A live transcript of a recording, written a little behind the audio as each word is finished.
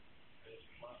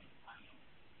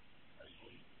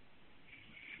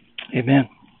Amen.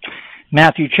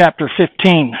 Matthew chapter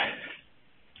 15.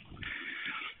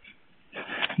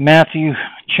 Matthew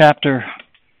chapter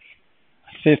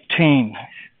 15.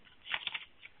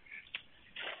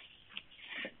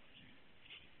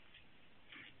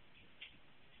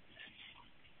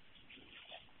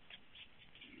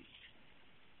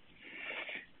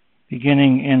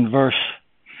 Beginning in verse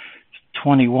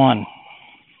 21.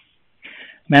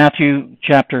 Matthew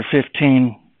chapter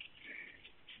 15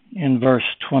 in verse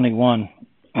 21.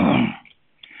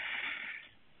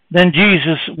 Then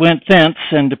Jesus went thence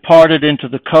and departed into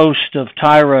the coast of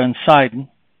Tyre and Sidon.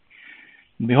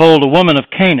 And behold, a woman of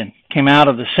Canaan came out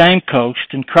of the same coast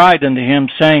and cried unto him,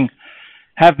 saying,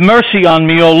 Have mercy on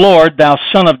me, O Lord, thou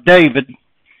son of David.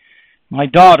 My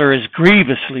daughter is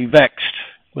grievously vexed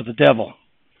with the devil.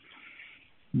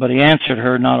 But he answered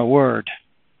her not a word.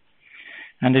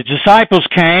 And his disciples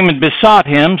came and besought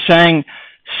him, saying,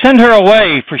 Send her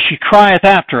away, for she crieth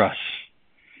after us.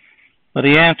 But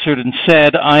he answered and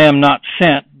said, I am not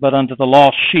sent, but unto the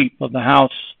lost sheep of the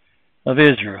house of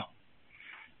Israel.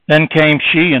 Then came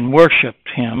she and worshipped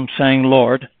him, saying,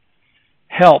 Lord,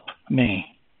 help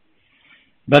me.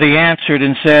 But he answered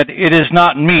and said, It is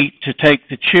not meet to take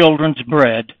the children's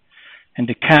bread and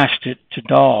to cast it to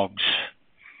dogs.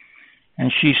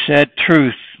 And she said,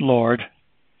 Truth, Lord,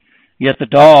 yet the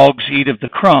dogs eat of the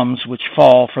crumbs which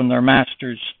fall from their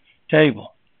master's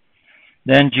table.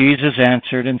 Then Jesus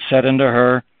answered and said unto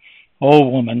her, O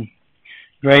woman,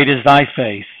 great is thy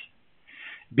faith.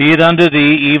 Be it unto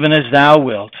thee even as thou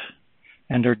wilt.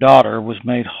 And her daughter was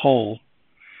made whole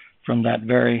from that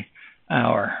very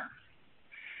hour.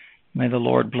 May the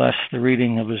Lord bless the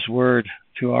reading of his word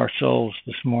to our souls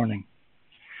this morning.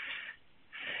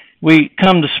 We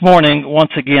come this morning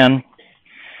once again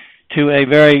to a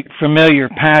very familiar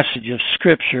passage of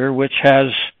Scripture, which has,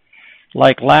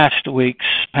 like last week's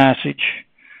passage,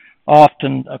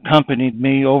 often accompanied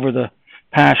me over the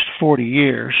past 40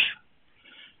 years,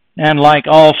 and like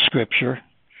all Scripture,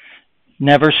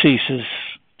 never ceases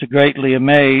to greatly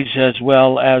amaze as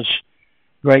well as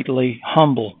greatly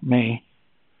humble me.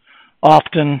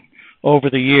 Often over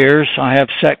the years I have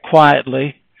sat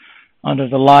quietly under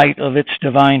the light of its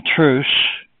divine truths,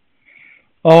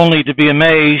 only to be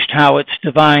amazed how its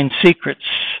divine secrets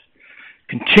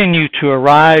continue to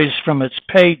arise from its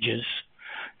pages,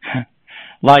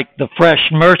 like the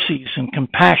fresh mercies and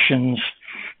compassions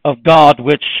of God,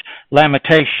 which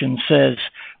Lamentation says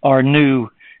are new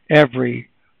every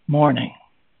morning.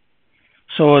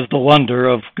 So is the wonder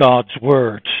of God's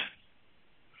Word.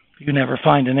 You never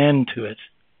find an end to it.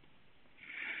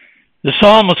 The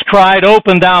psalmist cried,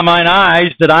 Open thou mine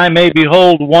eyes, that I may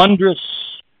behold wondrous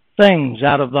things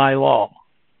out of thy law.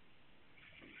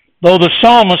 Though the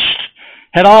psalmist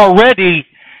had already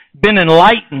been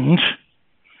enlightened,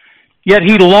 yet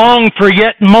he longed for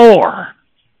yet more.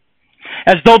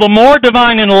 As though the more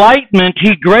divine enlightenment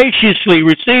he graciously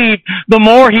received, the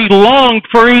more he longed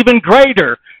for even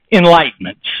greater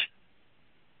enlightenment.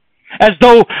 As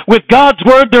though with God's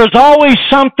Word there's always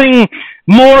something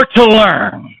more to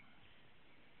learn.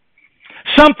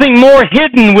 Something more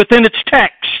hidden within its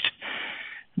text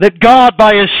that God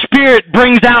by His Spirit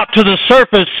brings out to the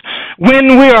surface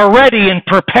when we are ready and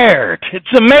prepared.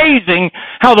 It's amazing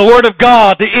how the Word of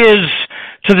God is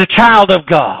to the child of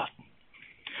God.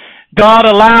 God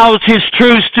allows His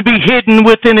truths to be hidden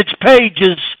within its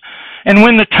pages, and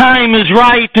when the time is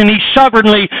right and He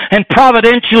sovereignly and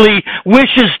providentially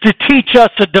wishes to teach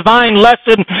us a divine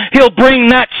lesson, He'll bring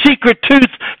that secret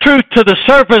truth to the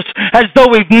surface as though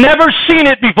we've never seen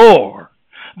it before,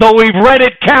 though we've read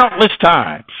it countless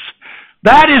times.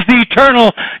 That is the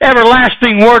eternal,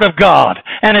 everlasting Word of God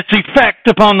and its effect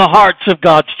upon the hearts of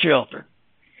God's children.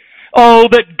 Oh,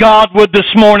 that God would this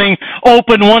morning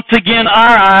open once again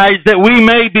our eyes that we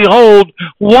may behold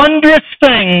wondrous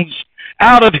things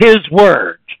out of His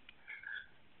Word.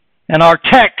 And our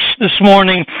text this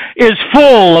morning is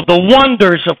full of the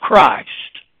wonders of Christ.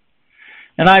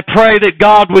 And I pray that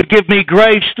God would give me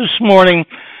grace this morning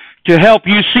to help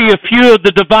you see a few of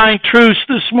the divine truths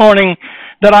this morning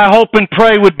that I hope and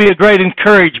pray would be a great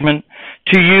encouragement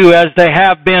to you as they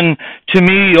have been to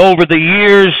me over the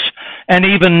years, and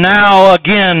even now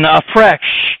again afresh,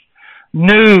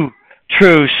 new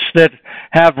truths that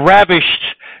have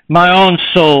ravished my own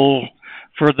soul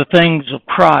for the things of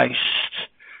Christ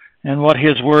and what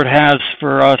His Word has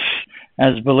for us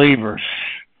as believers.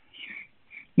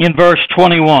 In verse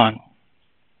 21,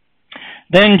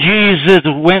 Then Jesus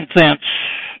went thence,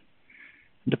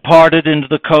 departed into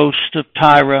the coast of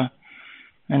Tyre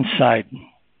and Sidon.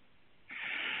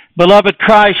 Beloved,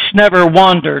 Christ never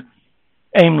wandered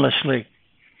aimlessly.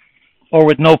 or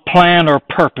with no plan or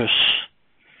purpose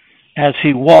as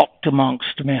he walked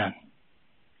amongst men.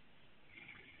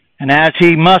 And as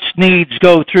he must needs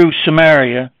go through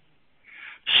Samaria,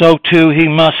 so too he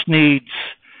must needs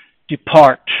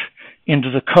depart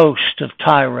into the coast of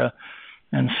Tyre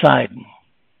and Sidon.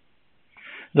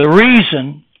 The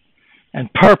reason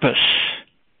and purpose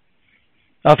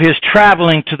of his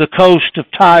traveling to the coast of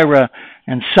Tyre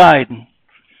and Sidon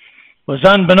was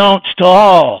unbeknownst to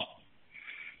all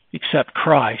except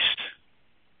Christ.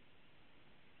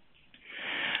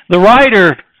 The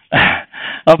writer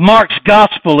of Mark's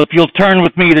Gospel, if you'll turn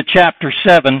with me to chapter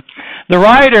 7, the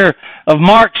writer of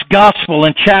Mark's Gospel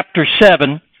in chapter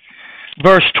 7,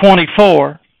 verse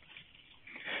 24,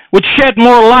 would shed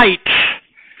more light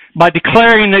by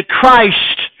declaring that Christ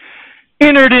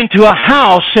entered into a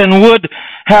house and would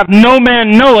have no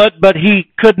man know it, but he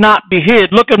could not be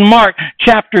hid. Look at Mark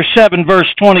chapter 7, verse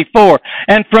 24.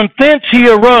 And from thence he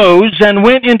arose and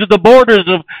went into the borders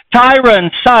of Tyre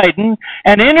and Sidon,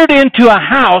 and entered into a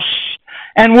house,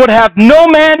 and would have no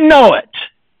man know it,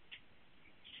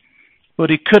 but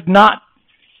he could not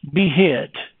be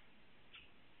hid.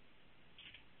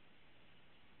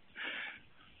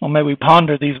 Well, may we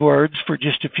ponder these words for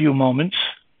just a few moments.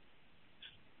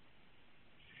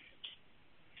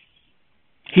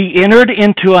 He entered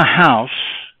into a house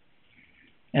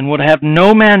and would have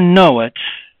no man know it,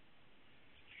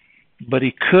 but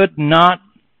he could not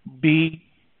be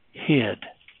hid.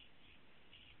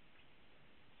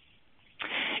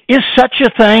 Is such a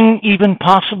thing even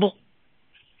possible?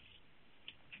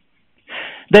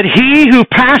 That he who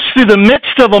passed through the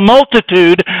midst of a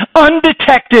multitude,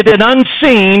 undetected and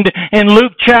unseen, in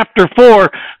Luke chapter 4,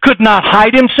 could not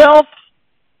hide himself?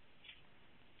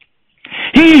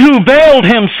 He who veiled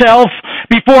himself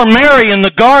before Mary in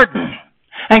the garden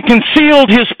and concealed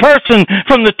his person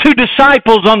from the two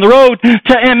disciples on the road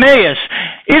to Emmaus,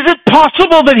 is it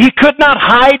possible that he could not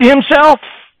hide himself?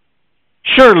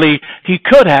 Surely he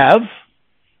could have.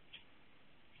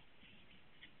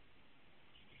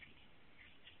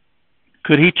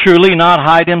 Could he truly not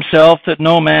hide himself that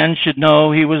no man should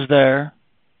know he was there?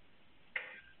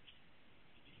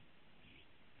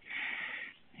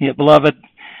 Yet, beloved,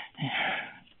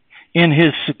 in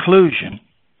his seclusion,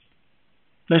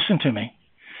 listen to me.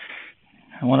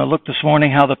 I want to look this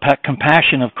morning how the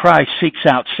compassion of Christ seeks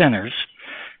out sinners.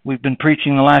 We've been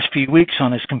preaching the last few weeks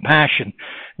on his compassion.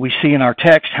 We see in our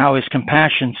text how his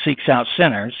compassion seeks out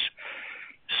sinners.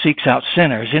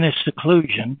 In his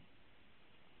seclusion,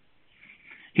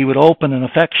 he would open an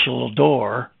effectual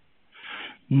door,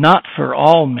 not for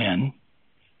all men,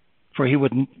 for he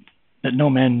would that no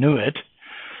man knew it,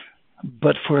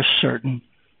 but for a certain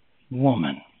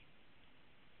woman.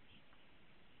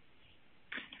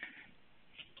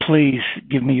 Please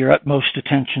give me your utmost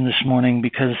attention this morning,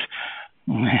 because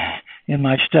in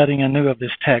my studying anew of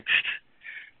this text,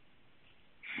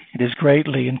 it has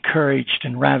greatly encouraged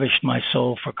and ravished my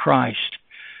soul for Christ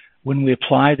when we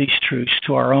apply these truths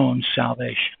to our own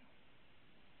salvation.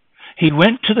 He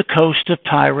went to the coast of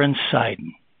Tyre and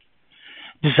Sidon,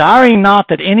 desiring not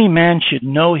that any man should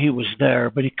know he was there,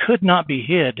 but he could not be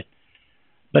hid.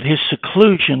 But his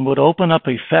seclusion would open up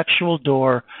an effectual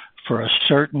door for a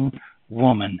certain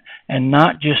woman, and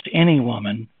not just any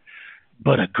woman,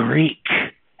 but a Greek,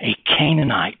 a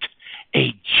Canaanite,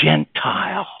 a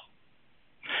Gentile.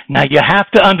 Now you have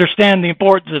to understand the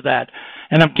importance of that.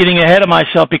 And I'm getting ahead of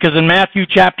myself, because in Matthew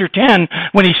chapter 10,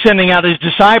 when he's sending out his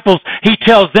disciples, he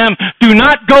tells them, do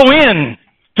not go in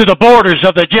to the borders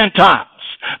of the Gentiles,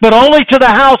 but only to the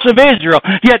house of Israel.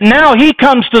 Yet now he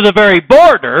comes to the very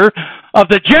border of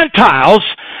the Gentiles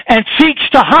and seeks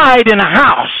to hide in a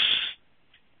house.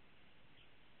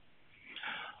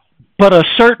 But a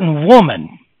certain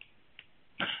woman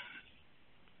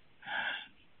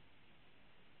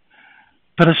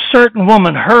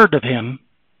heard of him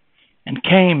and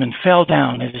came and fell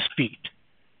down at his feet.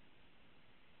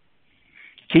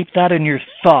 Keep that in your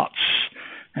thoughts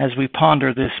as we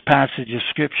ponder this passage of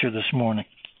Scripture this morning.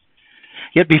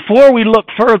 Yet before we look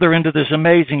further into this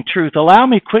amazing truth, allow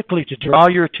me quickly to draw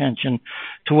your attention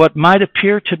to what might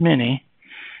appear to many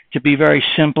to be very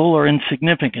simple or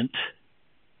insignificant,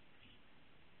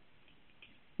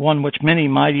 one which many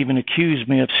might even accuse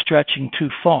me of stretching too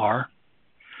far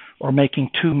or making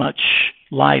too much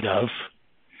light of.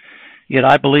 Yet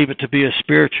I believe it to be a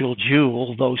spiritual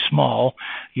jewel, though small,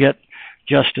 yet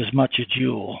just as much a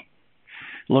jewel.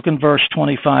 Look in verse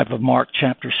 25 of Mark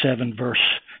chapter 7, verse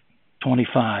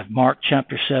 25. Mark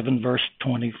chapter 7, verse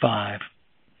 25.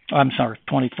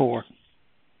 24.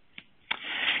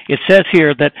 It says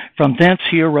here that from thence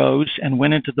he arose and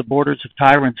went into the borders of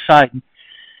Tyre and Sidon.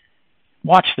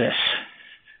 Watch this.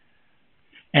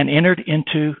 and entered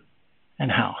into an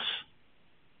house.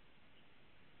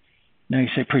 Now you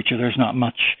say, preacher, there's not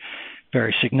much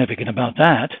very significant about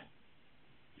that.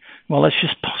 Well, let's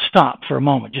just stop for a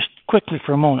moment, just quickly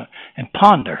for a moment, and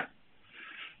ponder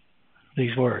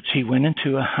these words. He went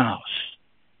into a house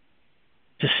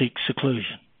to seek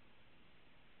seclusion.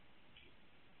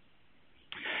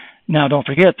 Now, don't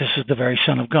forget, this is the very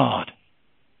Son of God,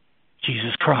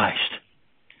 Jesus Christ.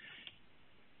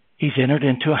 He's entered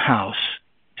into a house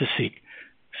to seek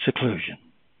seclusion.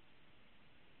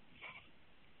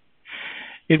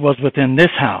 It was within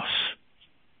this house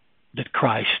that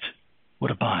Christ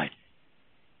would abide.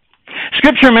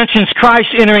 Scripture mentions Christ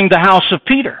entering the house of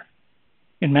Peter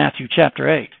in Matthew chapter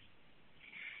 8.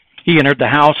 He entered the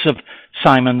house of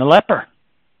Simon the leper,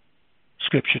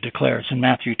 Scripture declares in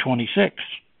Matthew 26.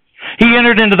 He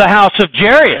entered into the house of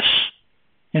Jairus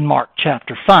in Mark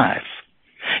chapter 5.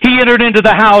 He entered into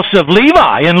the house of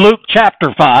Levi in Luke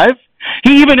chapter 5.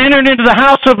 He even entered into the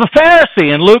house of a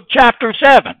Pharisee in Luke chapter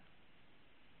 7.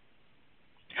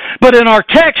 But in our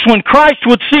text, when Christ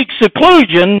would seek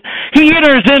seclusion, he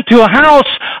enters into a house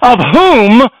of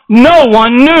whom no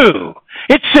one knew.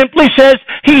 It simply says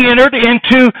he entered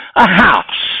into a house.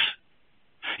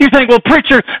 You think, well,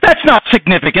 preacher, that's not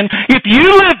significant. If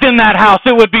you lived in that house,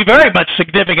 it would be very much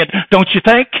significant, don't you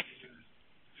think?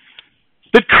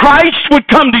 That Christ would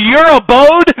come to your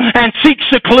abode and seek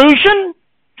seclusion?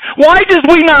 Why did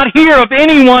we not hear of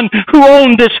anyone who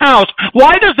owned this house?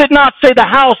 Why does it not say the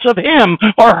house of him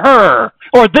or her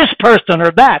or this person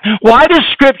or that? Why does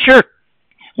Scripture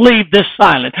leave this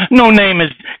silent? No name is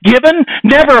given.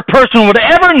 Never a person would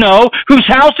ever know whose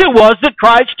house it was that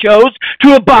Christ chose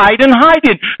to abide and hide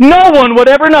in. No one would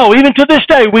ever know. Even to this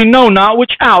day, we know not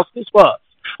which house this was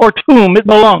or to whom it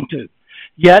belonged to.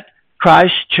 Yet,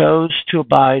 Christ chose to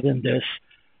abide in this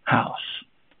house.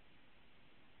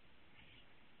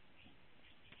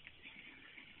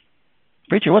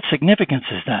 Preacher, what significance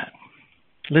is that?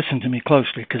 Listen to me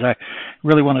closely, because I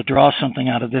really want to draw something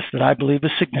out of this that I believe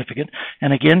is significant.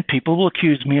 And again, people will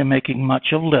accuse me of making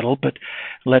much of little, but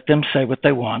let them say what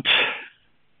they want.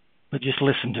 But just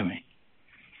listen to me.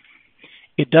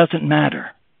 It doesn't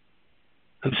matter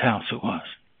whose house it was.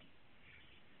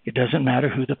 It doesn't matter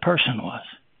who the person was.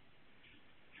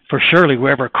 For surely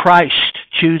wherever Christ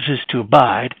chooses to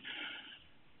abide,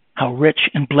 how rich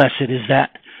and blessed is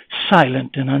that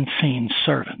silent and unseen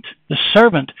servant. The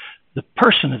servant, the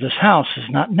person of this house, is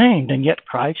not named, and yet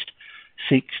Christ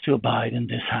seeks to abide in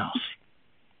this house.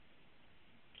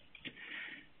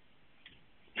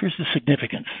 Here's the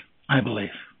significance, I believe.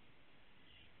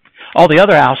 All the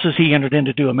other houses he entered in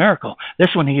to do a miracle.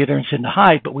 This one he enters in to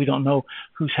hide, but we don't know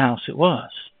whose house it was.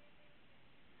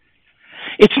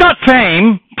 It's not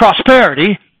fame,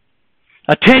 prosperity,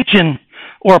 attention,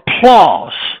 or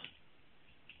applause.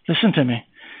 Listen to me.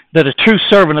 That a true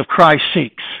servant of Christ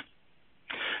seeks,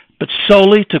 but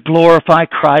solely to glorify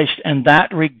Christ, and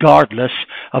that regardless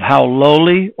of how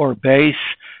lowly or base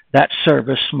that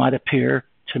service might appear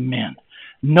to men.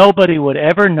 Nobody would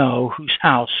ever know whose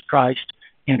house Christ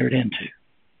entered into.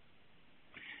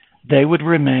 They would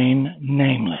remain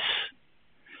nameless.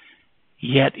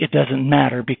 Yet it doesn't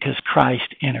matter, because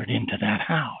Christ entered into that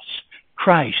house.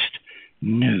 Christ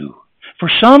knew. For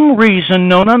some reason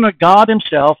known unto God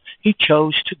himself, he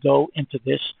chose to go into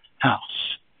this house.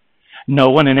 No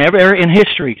one in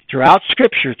history, throughout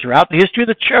Scripture, throughout the history of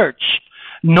the church,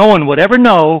 no one would ever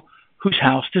know whose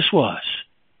house this was.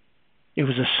 It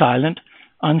was a silent,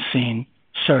 unseen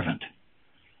servant.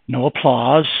 No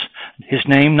applause. His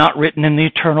name not written in the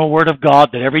eternal Word of God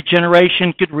that every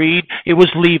generation could read. It was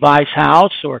Levi's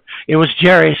house, or it was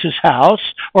Jairus' house,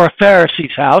 or a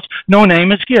Pharisee's house. No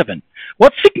name is given.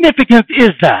 What significance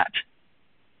is that?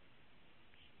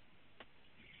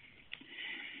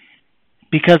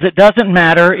 Because it doesn't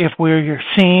matter if we're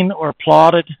seen or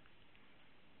applauded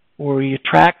or we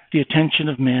attract the attention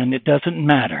of men. It doesn't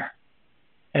matter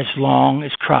as long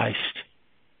as Christ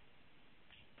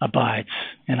abides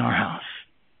in our house.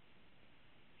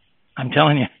 I'm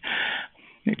telling you,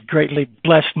 it greatly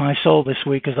blessed my soul this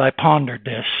week as I pondered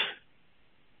this.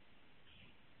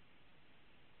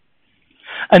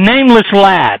 A nameless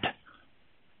lad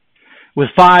with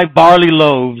 5 barley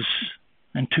loaves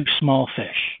and 2 small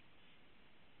fish.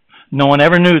 No one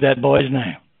ever knew that boy's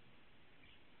name.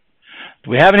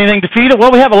 Do we have anything to feed it?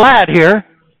 Well, we have a lad here.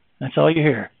 That's all you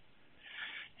hear.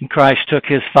 And Christ took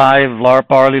his 5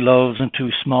 barley loaves and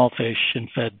 2 small fish and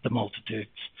fed the multitudes.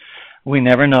 We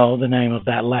never know the name of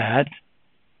that lad,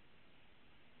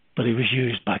 but he was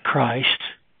used by Christ.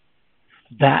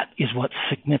 That is what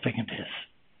significant is.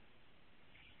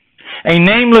 A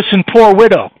nameless and poor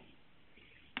widow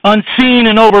unseen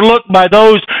and overlooked by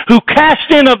those who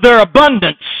cast in of their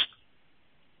abundance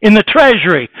in the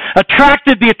treasury,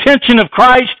 attracted the attention of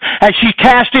Christ as she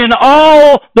cast in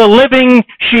all the living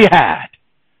she had.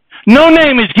 No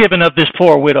name is given of this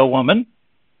poor widow woman,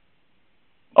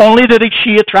 only that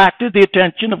she attracted the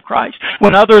attention of Christ.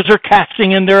 When others are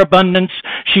casting in their abundance,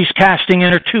 she's casting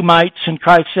in her 2 mites, and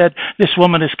Christ said, this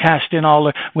woman has cast in all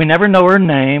her. We never know her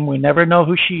name. We never know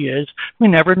who she is. We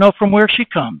never know from where she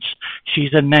comes.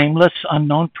 She's a nameless,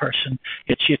 unknown person,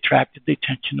 yet she attracted the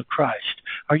attention of Christ.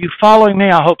 Are you following me?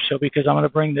 I hope so, because I'm going to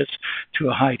bring this to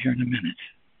a height here in a minute.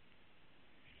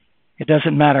 It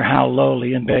doesn't matter how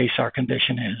lowly and base our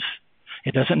condition is.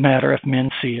 It doesn't matter if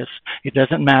men see us. It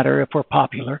doesn't matter if we're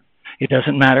popular. It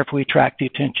doesn't matter if we attract the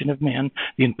attention of men.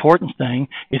 The important thing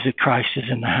is that Christ is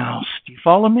in the house. Do you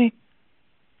follow me?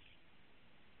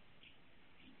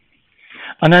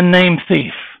 An unnamed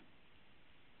thief.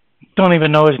 Don't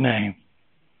even know his name.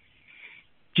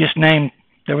 Just named,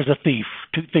 there was a thief,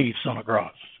 2 thieves on a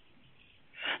cross,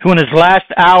 who in his last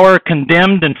hour,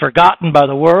 condemned and forgotten by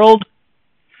the world,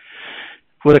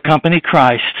 would accompany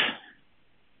Christ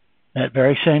that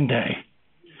very same day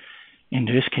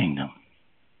into his kingdom.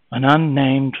 An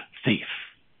unnamed thief.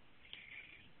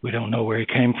 We don't know where he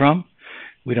came from.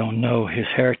 We don't know his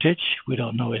heritage. We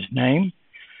don't know his name.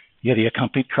 Yet he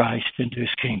accompanied Christ into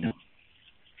his kingdom.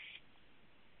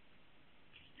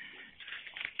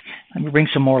 Let me bring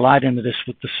some more light into this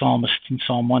with the psalmist in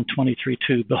Psalm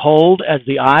 123:2. Behold, as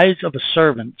the eyes of a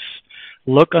servant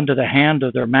look unto the hand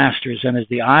of their masters, and as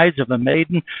the eyes of a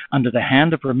maiden unto the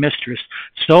hand of her mistress,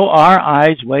 so our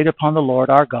eyes wait upon the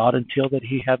Lord our God until that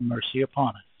he have mercy upon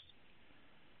us.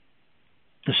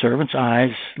 The servant's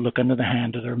eyes look unto the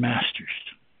hand of their masters.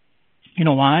 You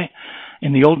know why?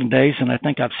 In the olden days, and I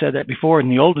think I've said that before, in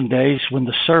the olden days when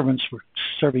the servants were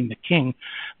serving the king,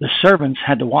 the servants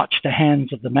had to watch the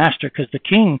hands of the master, because the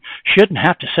king shouldn't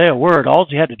have to say a word. All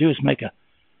he had to do is make a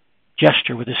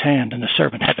gesture with his hand, and the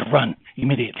servant had to run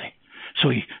immediately. So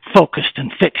he focused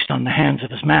and fixed on the hands of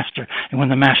his master, and when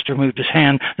the master moved his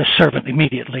hand, the servant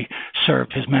immediately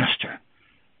served his master.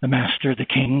 The master, the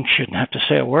king, shouldn't have to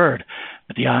say a word,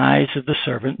 but the eyes of the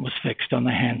servant was fixed on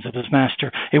the hands of his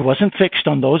master. It wasn't fixed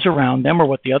on those around them or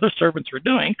what the other servants were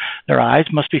doing. Their eyes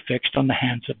must be fixed on the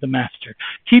hands of the master.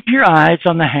 Keep your eyes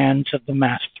on the hands of the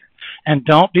master. And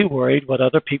don't be worried what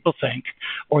other people think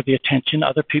or the attention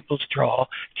other people draw.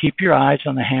 Keep your eyes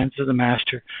on the hands of the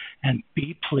master and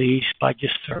be pleased by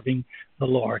just serving the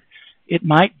Lord. It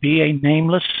might be a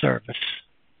nameless service,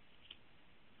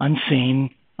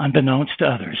 unseen, unbeknownst to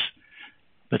others,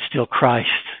 but still Christ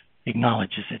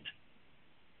acknowledges it.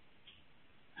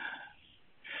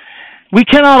 We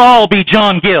cannot all be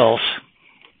John Gills,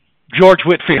 George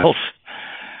Whitfields,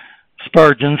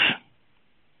 Spurgeons.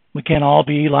 We can't all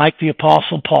be like the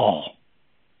Apostle Paul.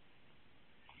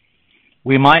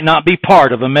 We might not be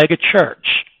part of a mega church.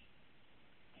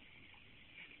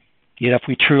 Yet if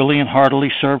we truly and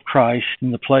heartily serve Christ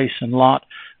in the place and lot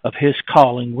of his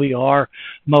calling, we are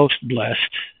most blessed,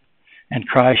 and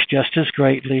Christ just as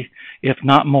greatly, if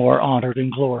not more, honored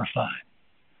and glorified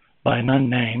by an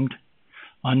unnamed,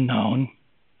 unknown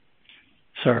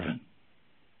servant.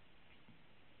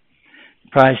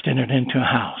 Christ entered into a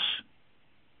house.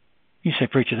 You say,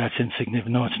 preacher, that's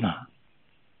insignificant. No, it's not.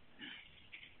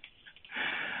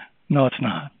 No, it's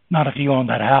not. Not if you own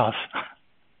that house.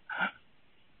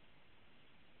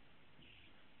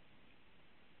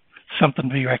 Something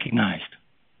to be recognized.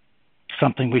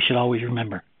 Something we should always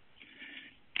remember.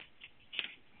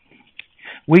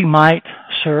 We might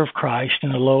serve Christ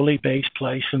in a lowly, base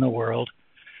place in the world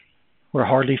where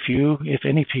hardly few, if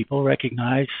any, people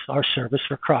recognize our service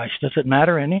for Christ. Does it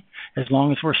matter any? As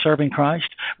long as we're serving Christ,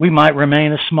 we might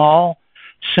remain a small,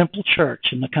 simple church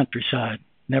in the countryside,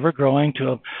 never growing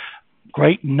to a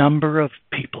great number of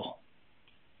people.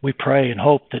 We pray and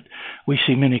hope that we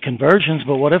see many conversions,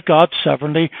 but what if God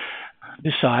sovereignly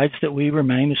decides that we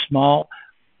remain a small?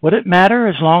 Would it matter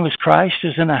as long as Christ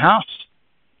is in the house?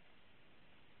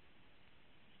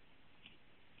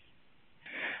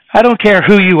 I don't care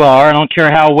who you are. I don't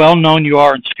care how well known you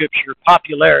are in Scripture.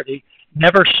 Popularity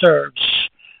never serves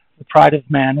the pride of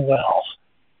man well.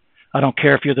 I don't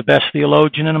care if you're the best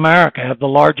theologian in America, have the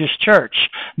largest church.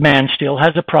 Man still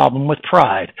has a problem with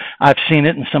pride. I've seen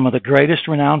it in some of the greatest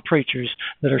renowned preachers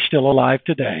that are still alive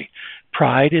today.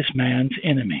 Pride is man's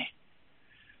enemy.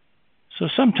 So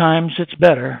sometimes it's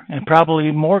better and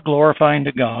probably more glorifying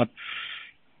to God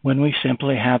when we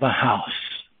simply have a house,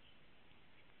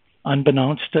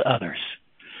 unbeknownst to others,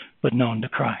 but known to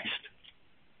Christ.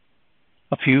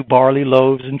 A few barley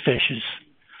loaves and fishes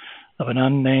of an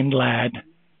unnamed lad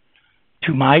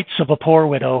 2 mites of a poor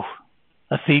widow,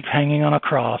 a thief hanging on a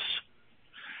cross,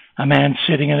 a man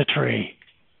sitting in a tree.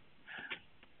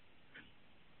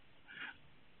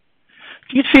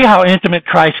 Do you see how intimate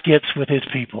Christ gets with his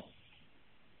people?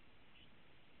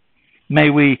 May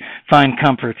we find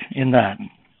comfort in that.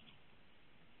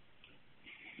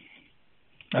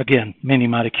 Again, many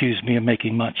might accuse me of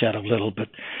making much out of little, but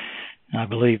I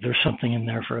believe there's something in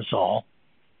there for us all.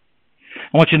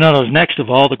 I want you to notice, next of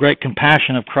all, the great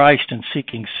compassion of Christ in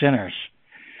seeking sinners.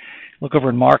 Look over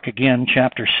in Mark again,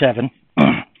 chapter 7,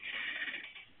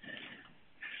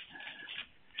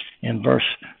 in verse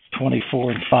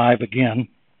 24 and 5 again.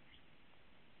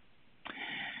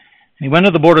 And he went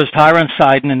to the borders of Tyre and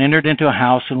Sidon and entered into a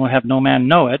house and would have no man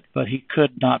know it, but he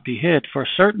could not be hid. For a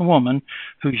certain woman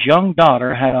whose young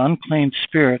daughter had an unclean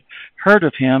spirit heard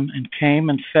of him and came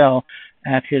and fell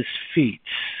at his feet.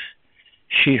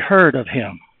 She heard of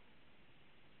him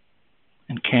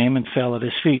and came and fell at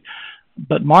his feet.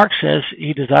 But Mark says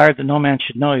he desired that no man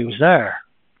should know he was there.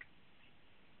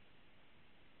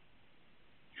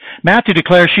 Matthew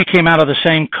declares she came out of the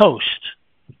same coast,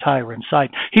 Tyre and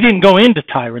Sidon. He didn't go into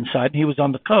Tyre and Sidon. He was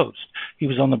on the coast. He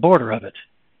was on the border of it.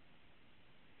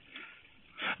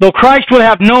 Though Christ would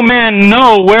have no man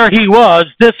know where he was,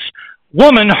 this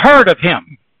woman heard of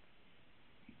him.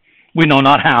 We know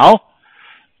not how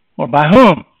or by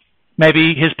whom.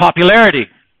 Maybe his popularity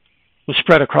was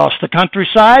spread across the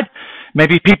countryside.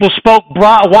 Maybe people spoke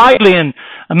widely and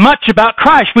much about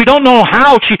Christ. We don't know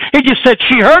how. He just said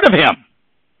she heard of him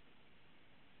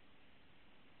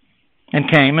and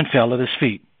came and fell at his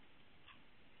feet.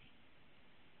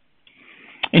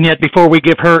 And yet, before we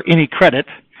give her any credit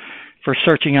for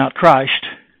searching out Christ,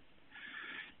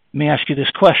 let me ask you this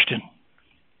question.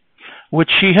 Would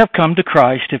she have come to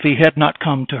Christ if he had not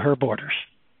come to her borders?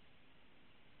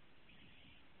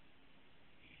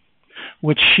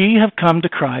 Would she have come to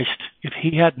Christ if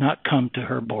he had not come to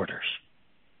her borders?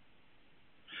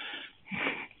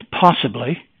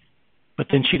 Possibly, but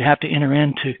then she'd have to enter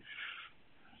into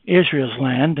Israel's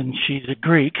land, and she's a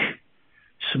Greek,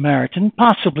 Samaritan.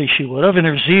 Possibly she would have. In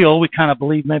her zeal, we kind of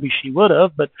believe maybe she would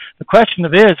have, but the question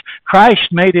is,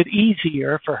 Christ made it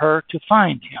easier for her to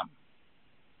find him.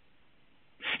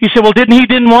 You say, well, he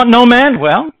didn't want no man?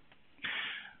 Well,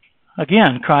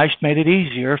 again, Christ made it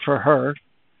easier for her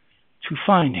to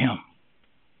find him.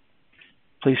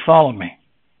 Please follow me.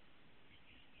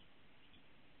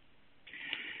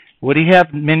 Would he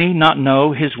have many not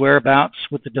know his whereabouts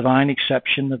with the divine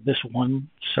exception of this one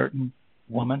certain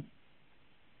woman?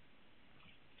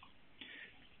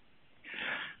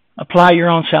 Apply your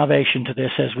own salvation to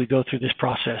this as we go through this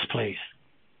process, please.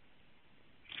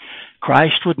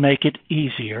 Christ would make it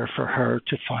easier for her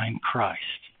to find Christ.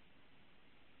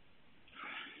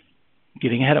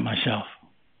 Getting ahead of myself.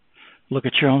 Look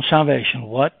at your own salvation.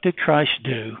 What did Christ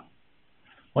do?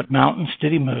 What mountains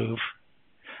did he move?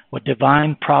 What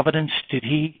divine providence did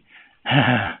he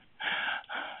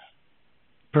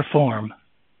perform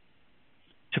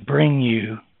to bring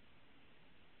you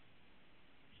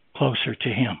closer to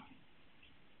him?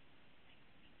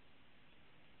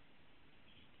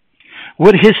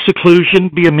 Would his seclusion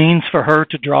be a means for her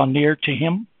to draw near to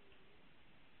him?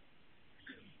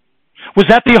 Was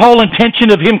that the whole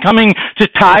intention of him coming to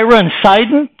Tyre and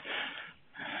Sidon?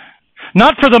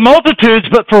 Not for the multitudes,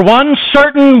 but for one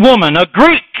certain woman, a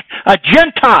Greek, a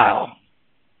Gentile.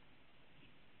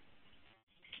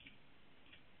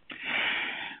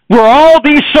 Were all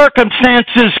these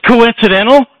circumstances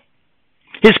coincidental?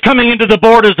 His coming into the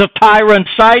borders of Tyre and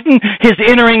Sidon, his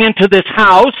entering into this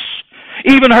house,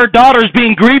 even her daughters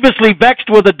being grievously vexed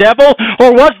with the devil,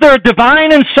 or was there a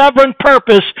divine and sovereign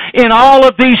purpose in all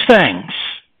of these things?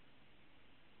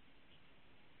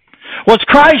 Was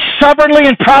Christ sovereignly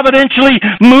and providentially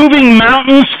moving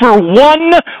mountains for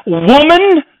one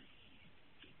woman?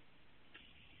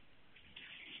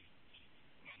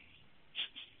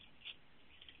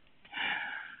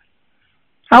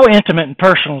 How intimate and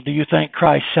personal do you think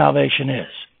Christ's salvation is?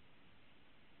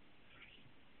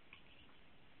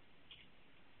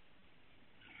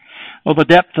 Well, the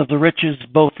depth of the riches,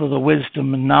 both of the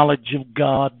wisdom and knowledge of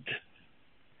God.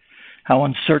 How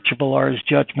unsearchable are his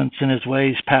judgments and his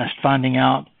ways past finding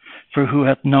out. For who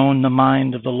hath known the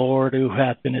mind of the Lord, who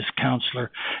hath been his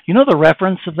counselor? You know the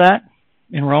reference of that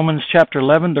in Romans chapter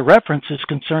 11? The reference is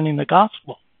concerning the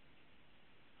gospel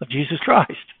of Jesus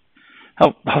Christ.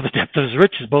 How the depth of his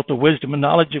riches, both the wisdom and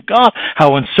knowledge of God.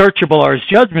 How unsearchable are his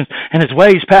judgments and his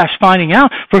ways past finding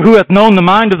out. For who hath known the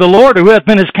mind of the Lord, or who hath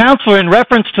been his counselor, in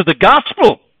reference to the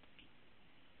gospel?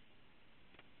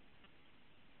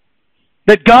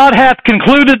 That God hath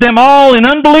concluded them all in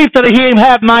unbelief, that he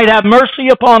might have mercy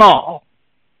upon all.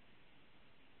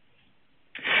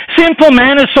 sinful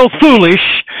man is so foolish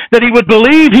that he would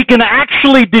believe he can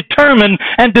actually determine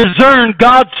and discern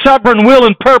God's sovereign will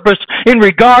and purpose in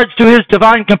regards to his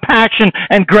divine compassion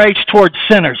and grace towards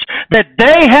sinners. That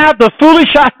they have the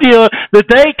foolish idea that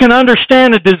they can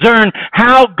understand and discern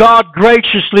how God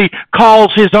graciously calls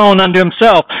his own unto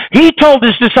himself. He told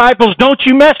his disciples, don't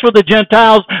you mess with the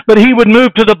Gentiles, but he would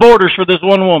move to the borders for this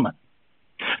one woman.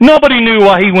 Nobody knew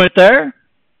why he went there.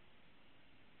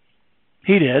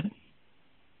 He did.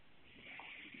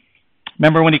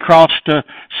 Remember when he crossed the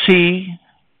sea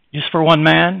just for one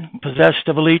man, possessed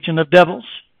of a legion of devils?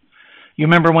 You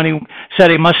remember when he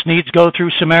said he must needs go through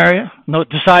Samaria? The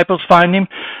disciples find him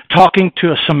talking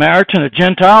to a Samaritan, a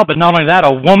Gentile, but not only that,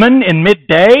 a woman in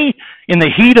midday, in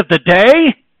the heat of the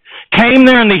day, came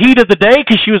there in the heat of the day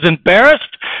because she was embarrassed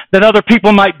that other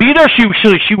people might be there.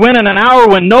 She went in an hour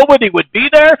when nobody would be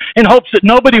there in hopes that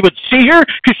nobody would see her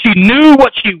because she knew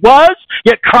what she was.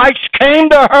 Yet Christ came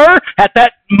to her at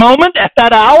that moment, at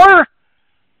that hour.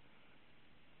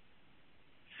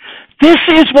 This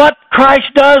is what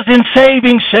Christ does in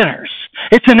saving sinners.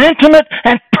 It's an intimate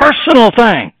and personal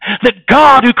thing. That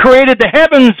God who created the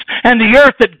heavens and the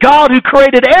earth, that God who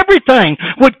created everything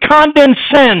would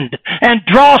condescend and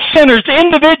draw sinners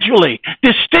individually,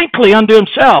 distinctly unto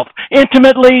himself,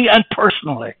 intimately and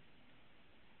personally.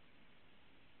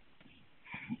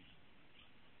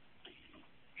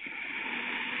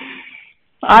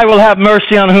 I will have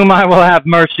mercy on whom I will have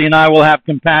mercy, and I will have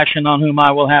compassion on whom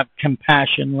I will have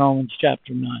compassion, Romans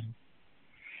chapter 9.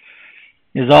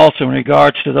 Is also in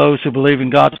regards to those who believe in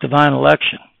God's divine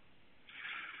election.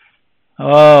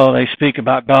 Oh, they speak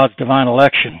about God's divine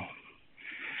election.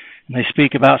 And they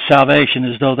speak about salvation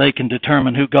as though they can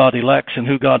determine who God elects and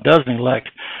who God doesn't elect.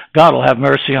 God will have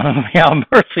mercy on whom he have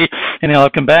mercy, and he'll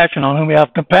have compassion on whom he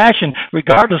have compassion,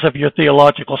 regardless of your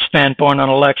theological standpoint on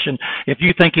election. If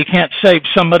you think he can't save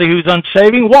somebody who's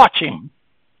unsaving, watch him.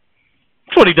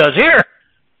 That's what he does here.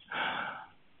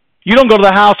 You don't go to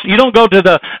the house, you don't go to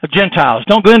the Gentiles.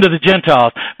 Don't go into the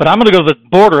Gentiles. But I'm going to go to the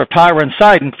border of Tyre and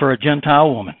Sidon for a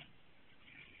Gentile woman.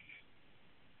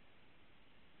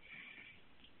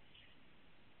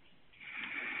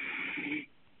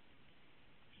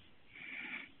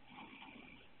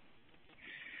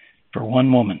 For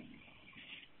one woman.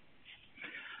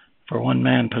 For one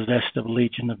man possessed of a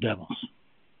legion of devils.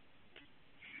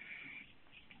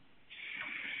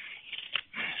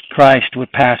 Christ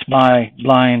would pass by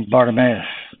blind Bartimaeus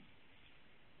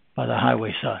by the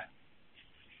highway side.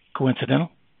 Coincidental?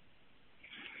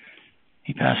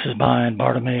 He passes by and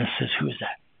Bartimaeus says, who is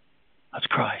that? That's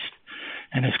Christ.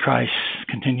 And as Christ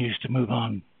continues to move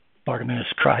on,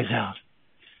 Bartimaeus cries out,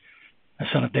 the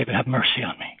Son of David, have mercy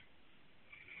on me.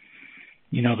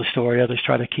 You know the story. Others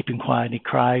try to keep him quiet. He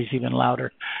cries even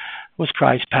louder. Was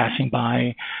Christ passing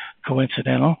by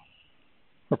coincidental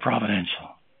or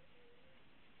providential?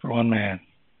 For one man.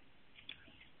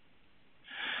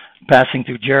 Passing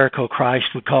through Jericho, Christ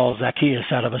would call Zacchaeus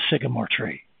out of a sycamore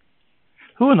tree.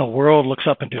 Who in the world looks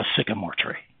up into a sycamore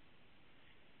tree?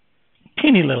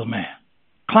 Teeny little man.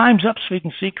 Climbs up so he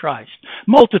can see Christ.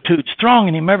 Multitudes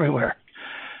thronging him everywhere.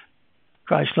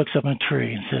 Christ looks up in a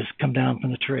tree and says, come down from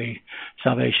the tree.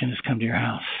 Salvation has come to your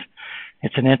house.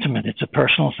 It's an intimate, it's a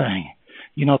personal thing.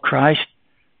 You know, Christ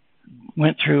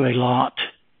went through a lot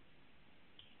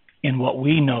in what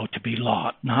we know to be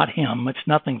lot, not him. It's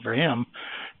nothing for him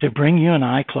to bring you and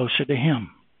I closer to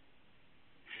him.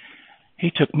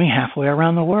 He took me halfway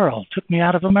around the world, took me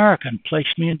out of America and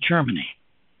placed me in Germany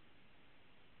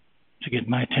to get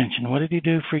my attention. What did he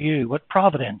do for you? What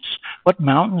providence? What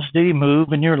mountains did he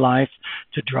move in your life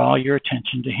to draw your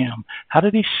attention to him? How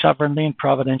did he sovereignly and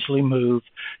providentially move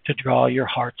to draw your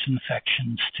hearts and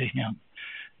affections to him?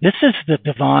 This is the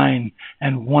divine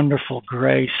and wonderful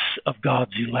grace of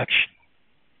God's election.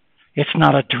 It's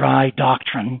not a dry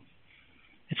doctrine.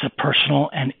 It's a personal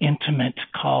and intimate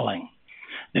calling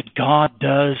that God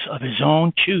does of his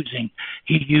own choosing.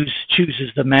 He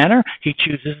chooses the manner, he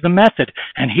chooses the method,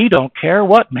 and he don't care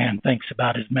what man thinks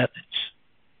about his methods.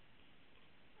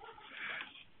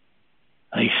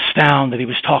 He's astounded that he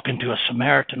was talking to a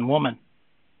Samaritan woman.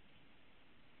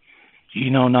 You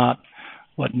know not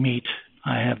what meat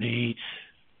I have to eat.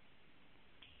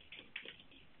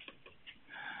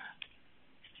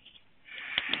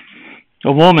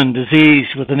 A woman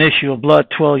diseased with an issue of blood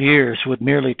 12 years would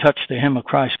merely touch the hem of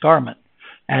Christ's garment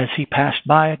as he passed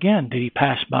by again. Did he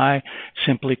pass by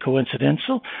simply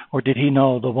coincidental, or did he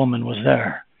know the woman was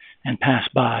there and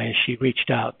passed by as she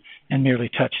reached out and merely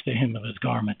touched the hem of his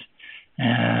garment?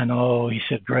 And he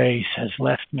said, grace has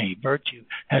left me, virtue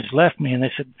has left me. And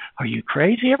they said, are you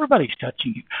crazy? Everybody's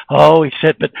touching you. He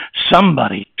said, but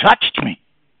somebody touched me.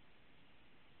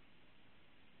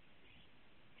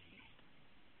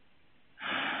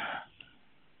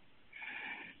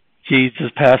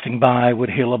 Jesus, passing by, would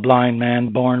heal a blind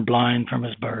man born blind from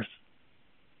his birth.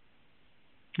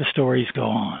 The stories go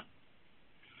on.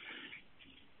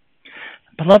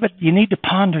 Beloved, you need to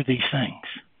ponder these things.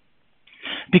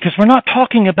 Because we're not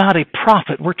talking about a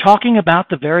prophet. We're talking about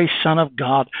the very Son of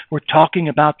God. We're talking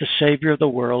about the Savior of the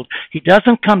world. He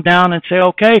doesn't come down and say,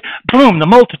 okay, boom, the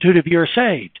multitude of you are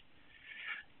saved.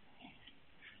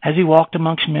 As he walked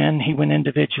amongst men, he went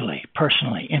individually,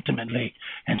 personally, intimately,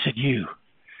 and said, you,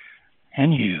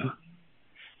 and you,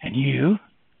 and you,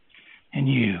 and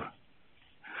you.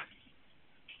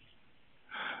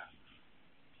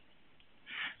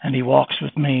 And he walks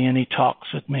with me, and he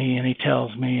talks with me, and he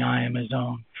tells me I am his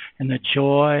own. And the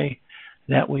joy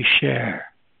that we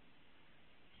share,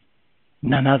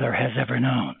 none other has ever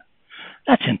known.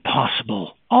 That's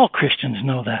impossible. All Christians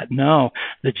know that. No,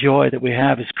 the joy that we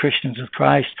have as Christians with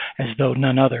Christ, as though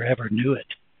none other ever knew it.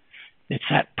 It's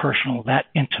that personal, that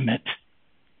intimate.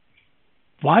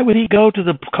 Why would he go to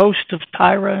the coast of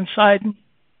Tyre and Sidon?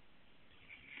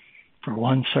 For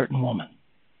one certain woman.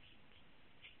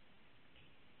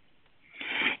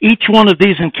 Each one of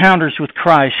these encounters with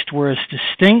Christ were as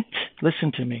distinct,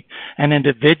 listen to me, and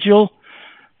individual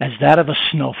as that of a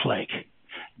snowflake.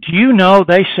 Do you know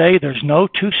they say there's no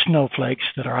two snowflakes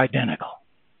that are identical?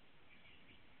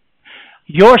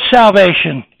 Your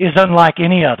salvation is unlike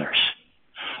any others.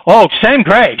 Oh, same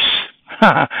grace,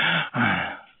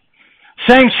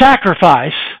 same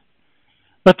sacrifice,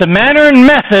 but the manner and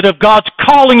method of God's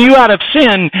calling you out of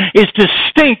sin is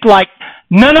distinct like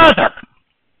none other.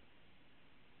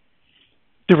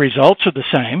 The results are the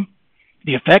same.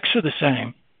 The effects are the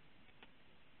same.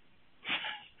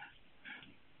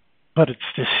 But it's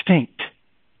distinct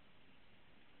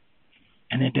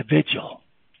and individual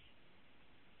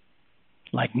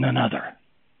like none other.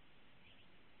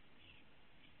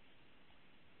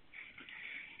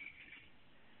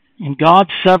 In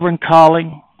God's sovereign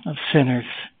calling of sinners,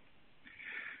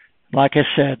 like I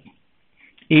said,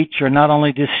 each are not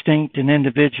only distinct and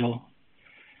individual,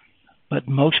 but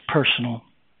most personal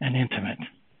and intimate.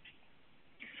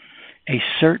 A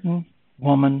certain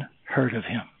woman heard of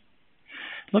him.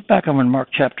 Look back over in Mark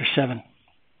chapter 7.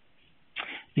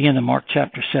 The end of Mark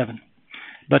chapter 7.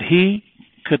 But he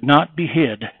could not be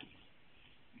hid.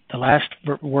 The last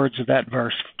words of that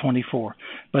verse, 24.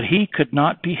 But he could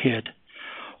not be hid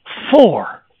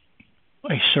for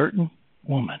a certain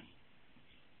woman.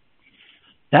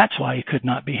 That's why he could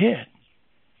not be hid.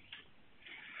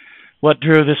 What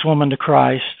drew this woman to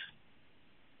Christ?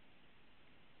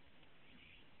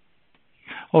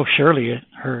 Oh, surely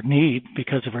her need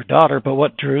because of her daughter, but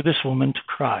what drew this woman to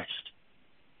Christ?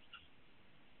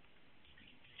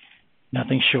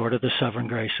 Nothing short of the sovereign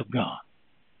grace of God.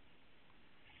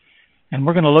 And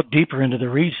we're going to look deeper into the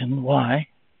reason why.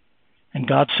 And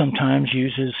God sometimes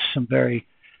uses some very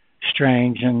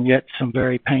strange and yet some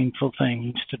very painful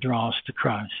things to draw us to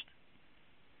Christ.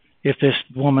 If this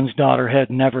woman's daughter had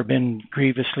never been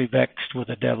grievously vexed with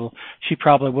the devil, she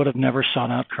probably would have never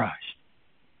sought out Christ.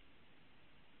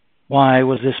 Why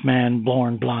was this man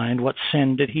born blind? What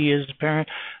sin did he as a parent?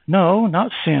 No,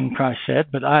 not sin, Christ said,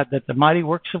 but that the mighty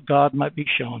works of God might be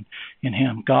shown in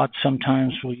him. God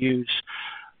sometimes will use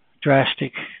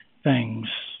drastic things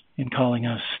in calling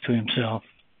us to himself.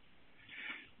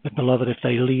 But beloved, if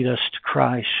they lead us to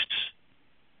Christ,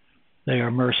 they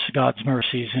are God's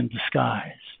mercies in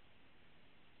disguise.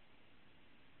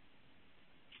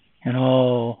 And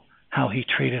oh, how he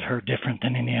treated her different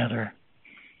than any other.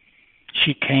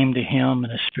 She came to him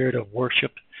in a spirit of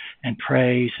worship and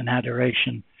praise and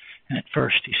adoration. And at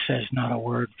first he says not a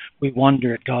word. We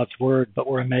wonder at God's word, but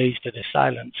we're amazed at his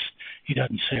silence. He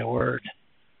doesn't say a word.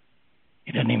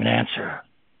 He doesn't even answer.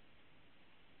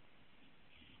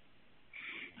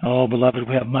 Oh, beloved,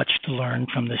 we have much to learn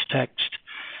from this text.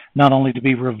 Not only to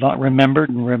be remembered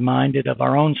and reminded of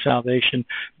our own salvation,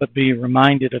 but be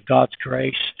reminded of God's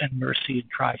grace and mercy in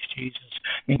Christ Jesus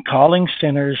in calling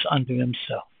sinners unto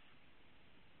himself.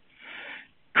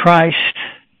 Christ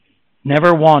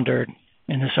never wandered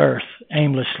in this earth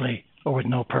aimlessly or with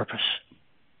no purpose.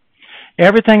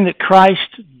 Everything that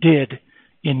Christ did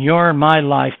in your and my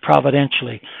life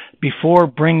providentially before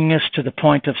bringing us to the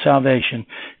point of salvation,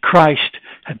 Christ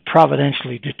had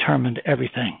providentially determined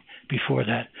everything before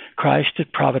that. Christ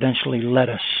had providentially led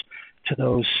us to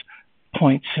those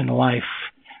points in life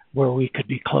where we could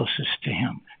be closest to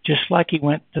him. Just like he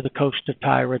went to the coast of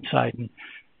Tyre and Sidon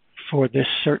for this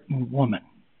certain woman.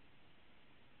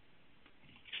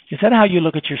 Is that how you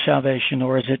look at your salvation,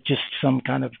 or is it just some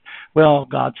kind of, well,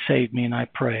 God saved me and I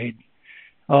prayed?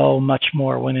 Oh, much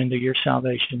more went into your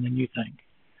salvation than you think.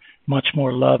 Much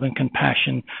more love and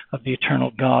compassion of the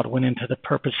eternal God went into the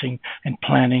purposing and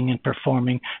planning and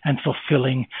performing and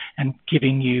fulfilling and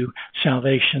giving you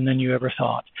salvation than you ever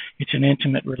thought. It's an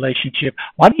intimate relationship.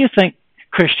 Why do you think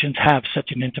Christians have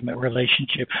such an intimate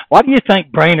relationship? Why do you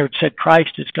think Brainerd said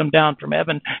Christ has come down from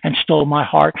heaven and stole my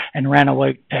heart and ran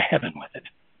away to heaven with it?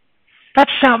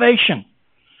 That's salvation.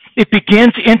 It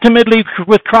begins intimately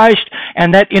with Christ,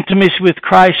 and that intimacy with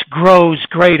Christ grows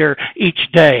greater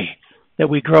each day that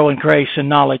we grow in grace and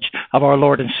knowledge of our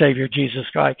Lord and Savior Jesus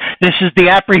Christ. This is the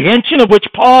apprehension of which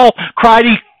Paul cried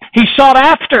he sought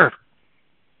after.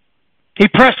 He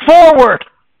pressed forward.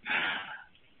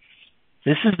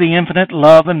 This is the infinite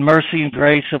love and mercy and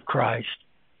grace of Christ.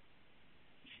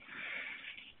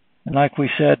 And like we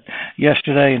said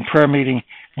yesterday in prayer meeting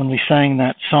when we sang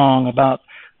that song about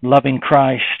loving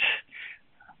Christ,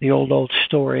 the old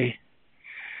story.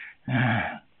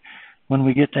 When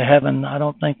we get to heaven, I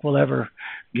don't think we'll ever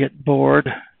get bored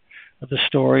of the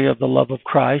story of the love of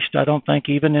Christ. I don't think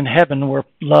even in heaven, where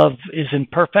love is in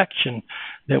perfection,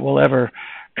 that we'll ever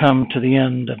come to the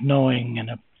end of knowing and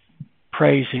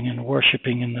praising and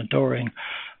worshiping and adoring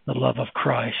the love of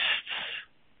Christ.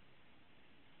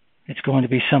 It's going to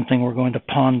be something we're going to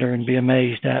ponder and be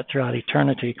amazed at throughout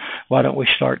eternity. Why don't we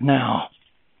start now?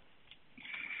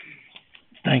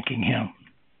 Thanking Him.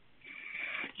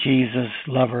 Jesus,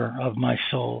 lover of my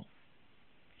soul,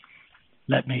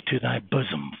 let me to thy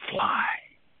bosom fly.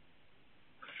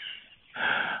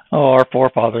 Oh, our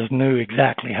forefathers knew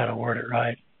exactly how to word it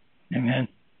right. Amen.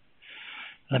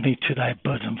 Let me to thy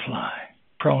bosom fly.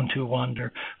 Prone to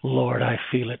wander, Lord, I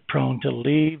feel it. Prone to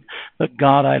leave the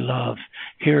God I love.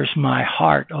 Here's my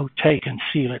heart, oh, take and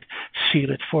seal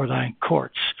it for thine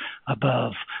courts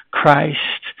above. Christ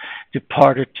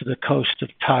departed to the coast of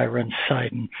Tyre and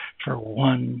Sidon for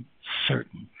one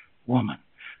certain woman.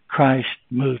 Christ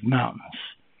moved mountains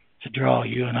to draw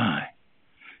you and I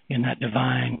in that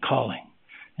divine calling,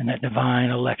 in that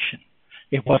divine election.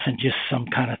 It wasn't just some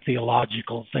kind of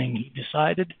theological thing He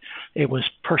decided. It was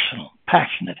personal,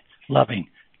 passionate, loving,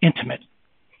 intimate.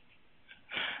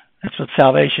 That's what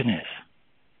salvation is.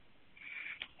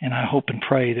 And I hope and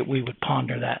pray that we would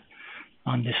ponder that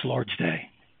on this Lord's Day.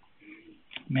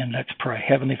 Amen. Let's pray.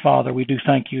 Heavenly Father, we do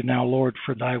thank you now, Lord,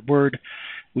 for thy word.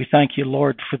 We thank you,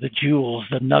 Lord, for the jewels,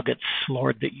 the nuggets,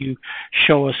 Lord, that you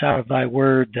show us out of thy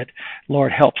word that,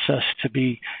 Lord, helps us to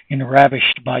be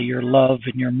enravished by your love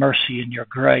and your mercy and your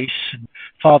grace. And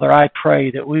Father, I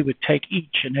pray that we would take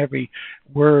each and every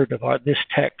word of this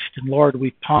text, and Lord,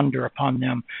 we ponder upon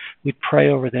them. We pray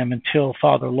over them until,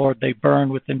 Father, Lord, they burn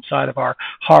within inside of our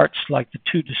hearts like the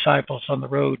two disciples on the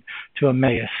road to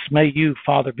Emmaus. May you,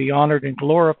 Father, be honored and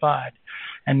glorified.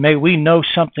 And may we know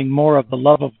something more of the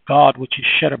love of God which is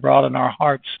shed abroad in our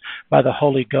hearts by the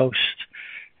Holy Ghost.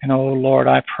 And, oh, Lord,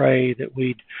 I pray that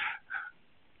we'd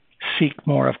seek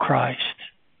more of Christ.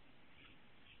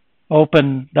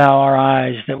 Open thou our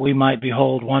eyes that we might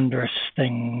behold wondrous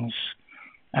things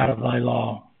out of thy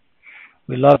law.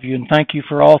 We love you and thank you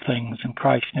for all things. In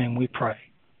Christ's name we pray.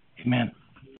 Amen.